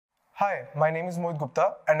Hi, my name is Mohit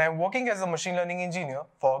Gupta and I am working as a machine learning engineer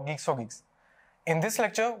for GeeksforGeeks. In this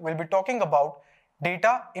lecture, we'll be talking about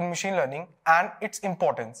data in machine learning and its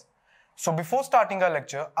importance. So before starting our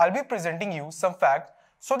lecture, I'll be presenting you some facts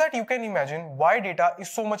so that you can imagine why data is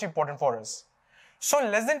so much important for us. So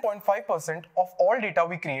less than 0.5% of all data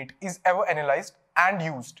we create is ever analyzed and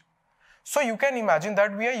used. So you can imagine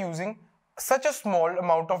that we are using such a small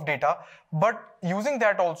amount of data, but using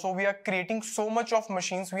that also we are creating so much of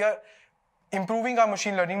machines, we are improving our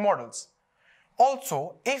machine learning models.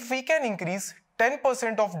 Also, if we can increase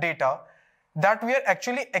 10% of data that we are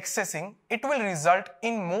actually accessing, it will result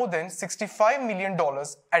in more than $65 million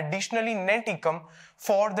additionally net income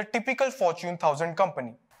for the typical Fortune 1000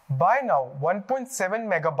 company. By now, 1.7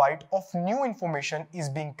 megabyte of new information is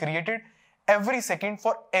being created every second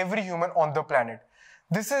for every human on the planet.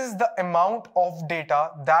 This is the amount of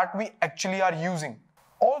data that we actually are using.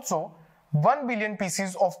 Also, 1 billion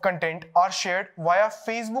pieces of content are shared via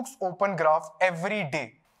Facebook's Open Graph every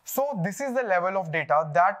day. So this is the level of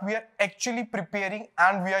data that we are actually preparing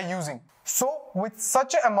and we are using. So with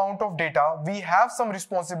such an amount of data, we have some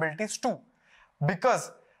responsibilities too.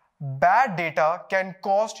 Because bad data can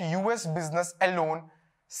cost US business alone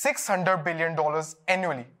 $600 billion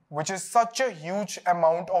annually, which is such a huge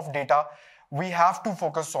amount of data we have to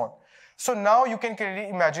focus on. So now you can clearly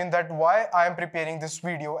imagine that why I am preparing this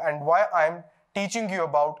video and why I am teaching you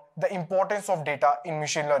about the importance of data in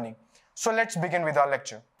machine learning. So let's begin with our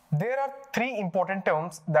lecture. There are three important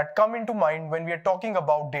terms that come into mind when we are talking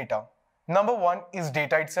about data. Number one is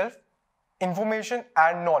data itself, information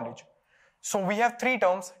and knowledge. So we have three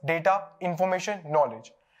terms: data, information,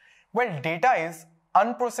 knowledge. Well, data is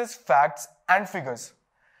unprocessed facts and figures.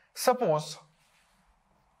 Suppose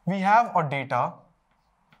we have a data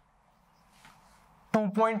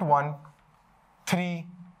 2.1, 3,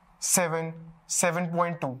 7,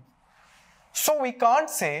 7.2. So we can't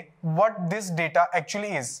say what this data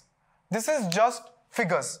actually is. This is just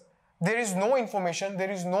figures. There is no information, there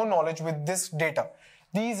is no knowledge with this data.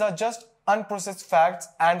 These are just unprocessed facts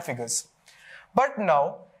and figures. But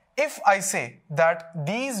now, if I say that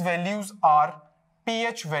these values are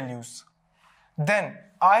pH values, then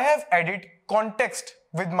I have added context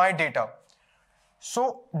with my data.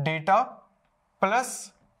 So data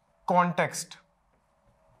plus context.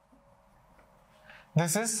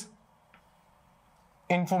 This is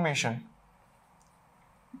information,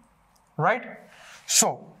 right?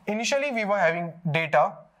 So initially we were having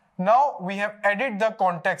data. Now we have added the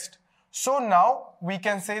context. So now we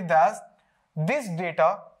can say that this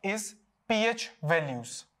data is pH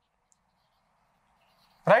values,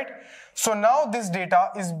 right? So now this data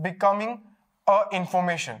is becoming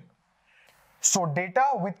information. So data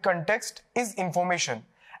with context is information,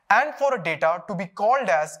 and for a data to be called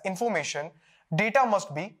as information, data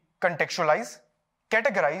must be contextualized,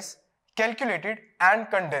 categorized, calculated and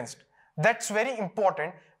condensed. That's very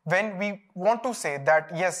important when we want to say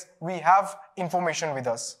that yes, we have information with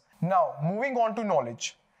us. Now moving on to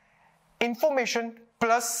knowledge. Information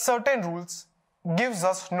plus certain rules gives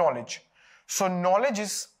us knowledge. So knowledge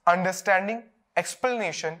is understanding,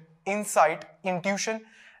 explanation, insight, intuition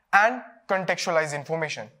and contextualized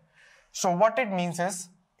information. So what it means is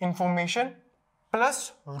information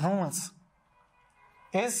plus rules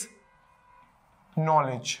is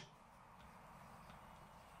knowledge,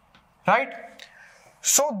 right?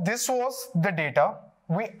 So this was the data.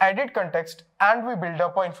 We added context and we build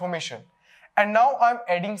up our information. And now I'm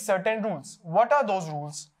adding certain rules. What are those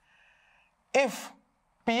rules? If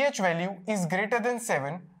pH value is greater than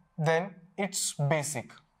 7, then it's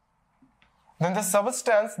basic. Then the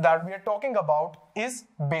substance that we are talking about is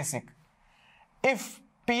basic. If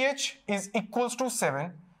pH is equals to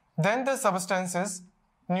 7, then the substance is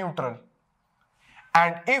neutral.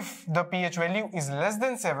 And if the pH value is less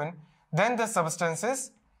than 7, then the substance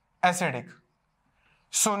is acidic.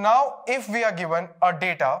 So now if we are given a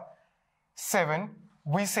data 7,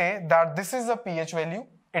 we say that this is a pH value,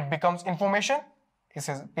 it becomes information, this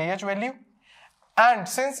is pH value, and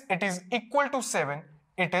since it is equal to 7,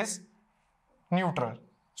 it is neutral.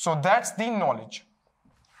 So that's the knowledge.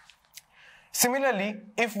 Similarly,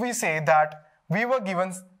 if we say that we were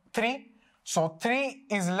given 3, so 3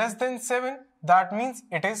 is less than 7, that means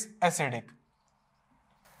it is acidic.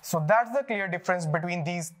 So that's the clear difference between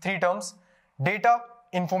these three terms: data,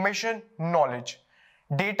 information, knowledge.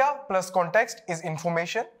 Data plus context is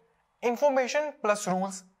information. Information plus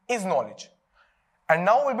rules is knowledge. And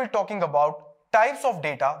now we'll be talking about types of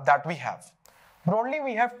data that we have. Broadly,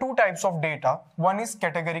 we have two types of data. One is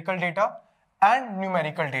categorical data and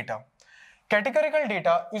numerical data. Categorical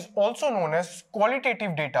data is also known as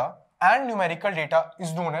qualitative data and numerical data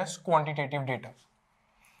is known as quantitative data.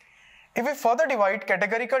 If we further divide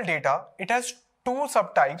categorical data, it has two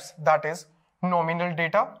subtypes, that is nominal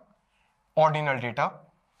data, ordinal data,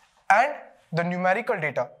 and the numerical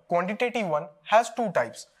data, quantitative one, has two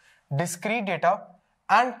types, discrete data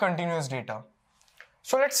and continuous data.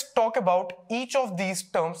 So let's talk about each of these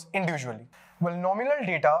terms individually. Well, nominal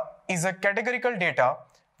data is a categorical data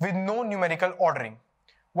with no numerical ordering.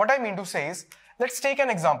 What I mean to say is, let's take an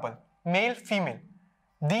example, male, female.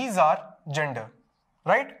 These are gender,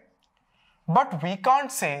 right? But we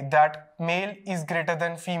can't say that male is greater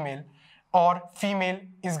than female or female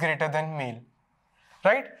is greater than male,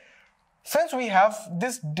 right? Since we have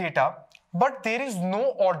this data, but there is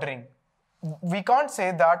no ordering, we can't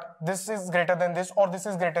say that this is greater than this or this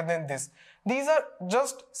is greater than this. These are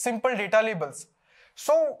just simple data labels.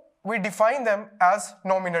 So we define them as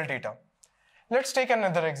nominal data. Let's take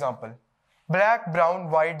another example. Black, brown,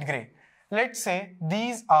 white, gray. Let's say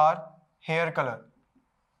these are hair color,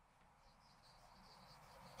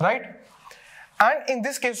 right? And in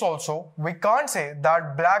this case also, we can't say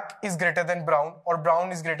that black is greater than brown or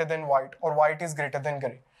brown is greater than white or white is greater than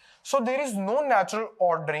gray. So there is no natural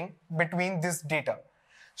ordering between this data.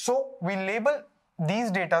 So we label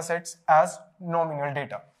these data sets as nominal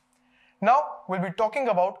data. Now we'll be talking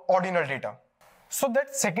about ordinal data. So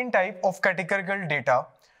that second type of categorical data,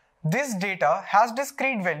 this data has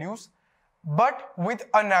discrete values but with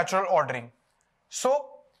a natural ordering. So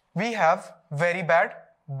we have very bad,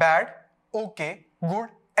 bad, okay, good,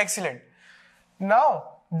 excellent. Now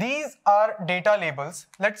these are data labels.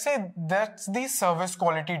 Let's say that's the service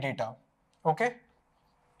quality data, okay?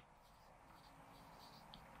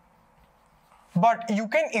 But you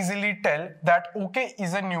can easily tell that okay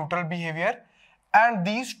is a neutral behavior and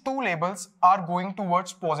these two labels are going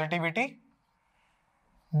towards positivity.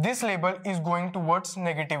 This label is going towards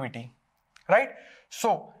negativity, right?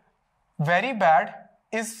 So very bad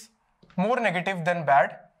is more negative than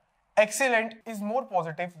bad. Excellent is more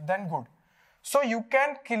positive than good. So you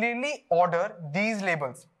can clearly order these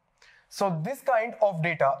labels. So this kind of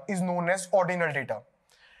data is known as ordinal data.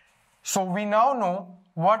 So we now know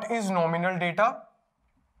what is nominal data,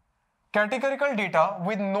 categorical data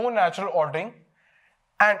with no natural ordering,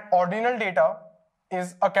 and ordinal data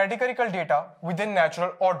is a categorical data with a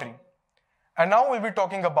natural ordering. And now we'll be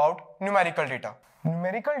talking about numerical data.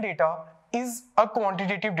 Numerical data is a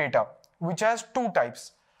quantitative data which has two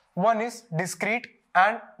types. One is discrete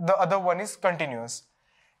and the other one is continuous.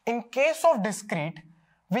 In case of discrete,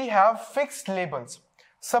 we have fixed labels.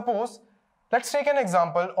 Suppose, let's take an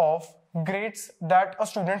example of grades that a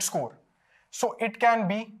student score. So it can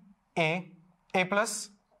be A plus,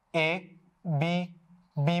 A, B,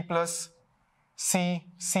 B plus, C,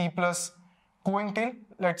 C plus, going till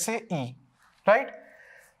let's say E, right?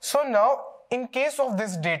 So now in case of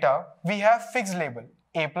this data, we have fixed label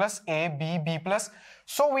A plus, A, B, B plus.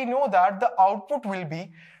 So we know that the output will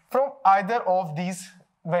be from either of these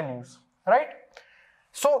values, right?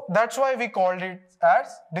 So that's why we called it as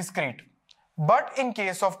discrete. But in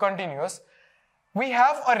case of continuous, we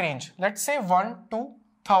have a range, let's say $1 to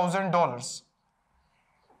 $1,000.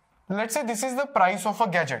 Let's say this is the price of a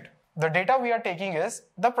gadget. The data we are taking is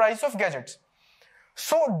the price of gadgets.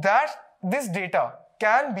 So that this data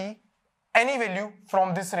can be any value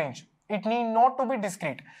from this range. It need not to be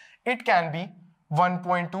discrete. It can be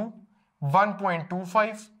 1.2,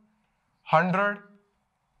 1.25, 100,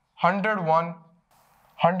 101,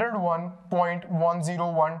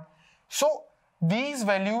 101.101. So these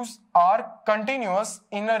values are continuous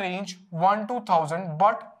in a range 1 to 1000,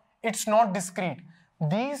 but it's not discrete.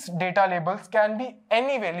 These data labels can be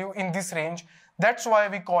any value in this range. That's why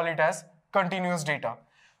we call it as continuous data.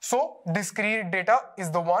 So discrete data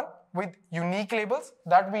is the one with unique labels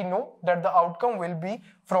that we know that the outcome will be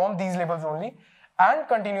from these labels only, and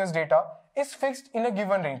continuous data is fixed in a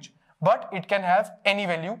given range, but it can have any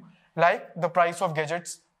value like the price of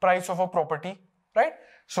gadgets, price of a property, right?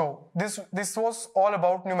 So this was all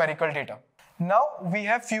about numerical data. Now we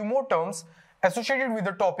have few more terms associated with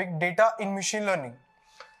the topic data in machine learning.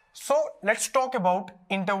 So let's talk about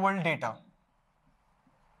interval data.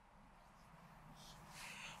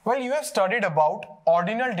 Well, you have studied about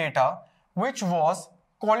ordinal data, which was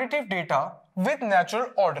qualitative data with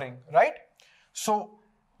natural ordering, right? So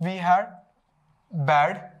we had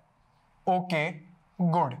bad, okay,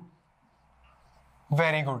 good,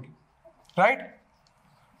 very good, right?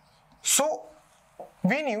 So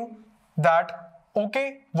we knew that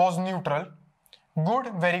okay was neutral, good,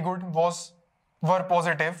 very good were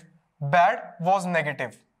positive, bad was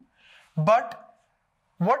negative. But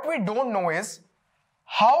what we don't know is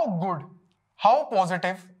how good, how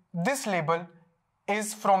positive this label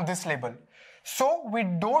is from this label. So we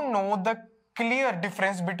don't know the clear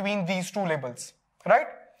difference between these two labels, right?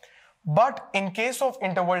 But in case of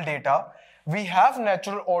interval data, we have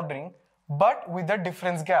natural ordering, but with a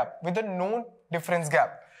difference gap, with a known difference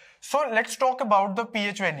gap. So let's talk about the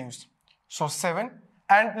pH values. So 7,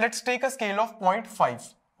 and let's take a scale of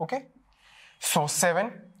 0.5, okay? So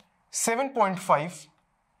 7, 7.5,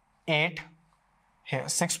 8, here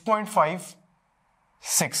 6.5,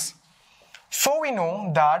 6. So we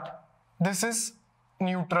know that this is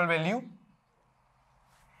neutral value,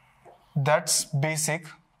 that's basic,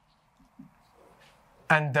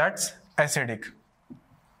 and that's acidic.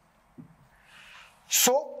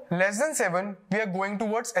 So less than 7, we are going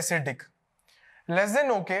towards acidic. Less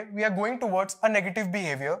than okay, we are going towards a negative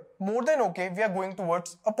behavior. More than okay, we are going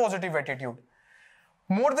towards a positive attitude.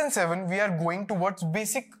 More than 7, we are going towards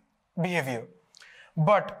basic behavior.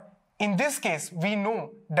 But in this case, we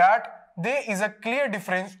know that there is a clear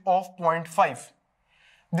difference of 0.5.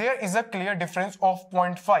 There is a clear difference of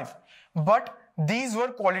 0.5. But these were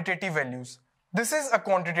qualitative values. This is a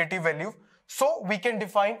quantitative value. So we can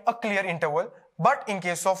define a clear interval. But in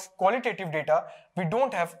case of qualitative data, we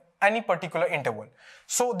don't have any particular interval.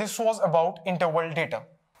 So this was about interval data.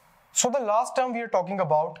 So the last term we are talking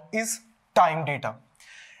about is time data.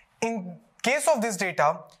 In case of this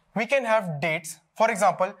data, we can have dates. For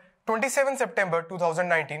example, 27 September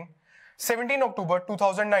 2019, 17 October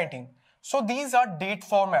 2019. So these are date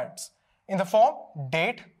formats in the form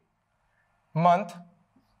date, month,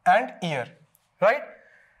 and year, right?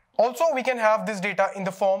 Also, we can have this data in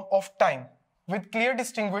the form of time with clear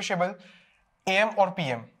distinguishable AM or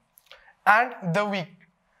PM, and the week,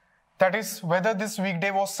 that is whether this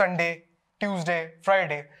weekday was Sunday, Tuesday,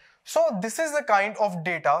 Friday. So this is the kind of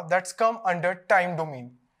data that's come under time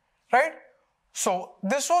domain, right? So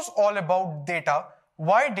this was all about data,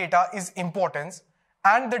 why data is important,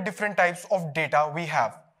 and the different types of data we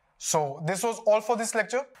have. So this was all for this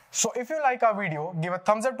lecture. So if you like our video, give a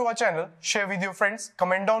thumbs up to our channel, share with your friends,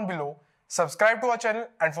 comment down below, subscribe to our channel,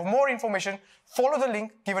 and for more information, follow the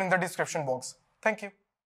link given in the description box. Thank you.